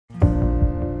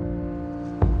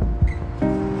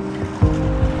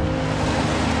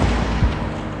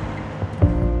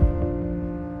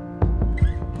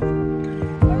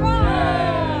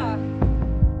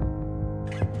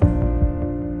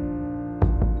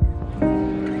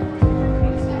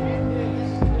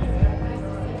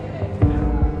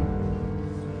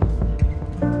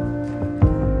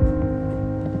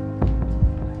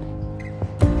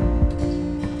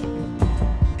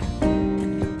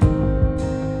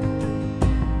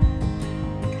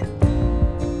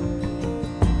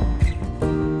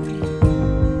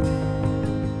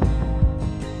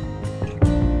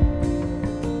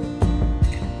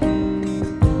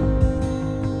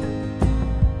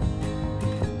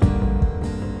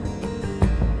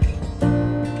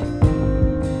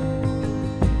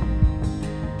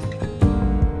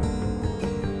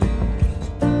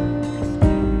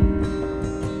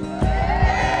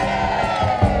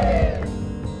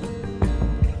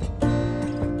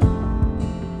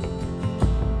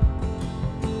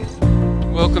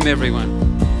Welcome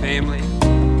everyone, family,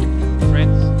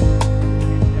 friends.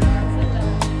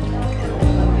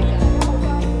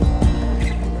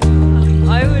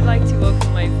 I would like to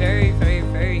welcome my very, very,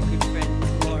 very good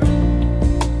friend, Laura.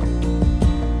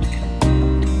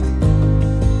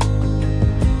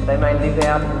 They may live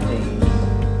out the deeds.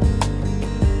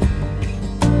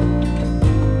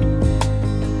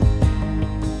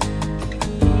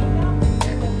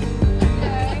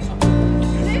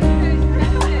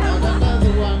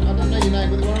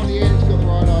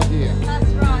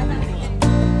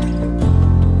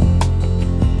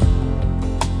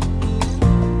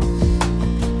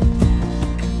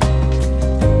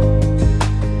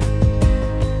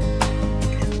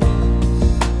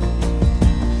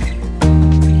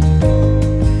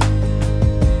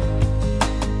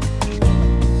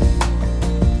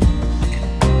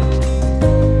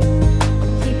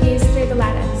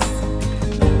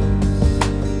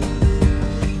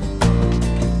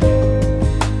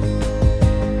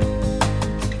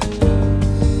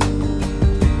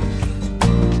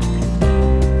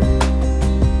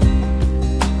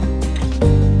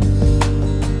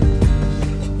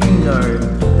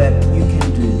 That you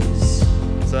can do this.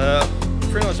 So,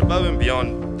 pretty much above and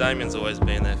beyond, Damien's always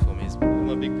been there for me. He's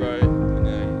my big bro, you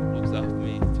know, he looks after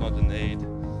me times of need.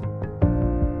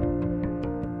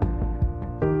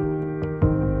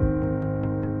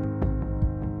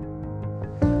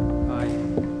 Hi,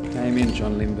 Damien,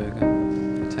 John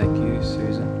Limberger. Take you,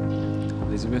 Susan,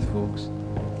 Elizabeth Fawkes,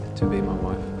 to be my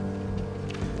wife.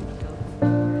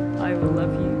 I will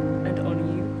love you and honour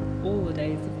you all the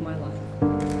days of my life.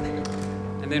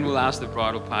 And then we'll ask the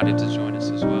bridal party to join us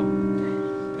as well.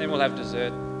 And then we'll have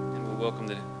dessert and we'll welcome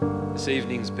this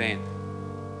evening's band.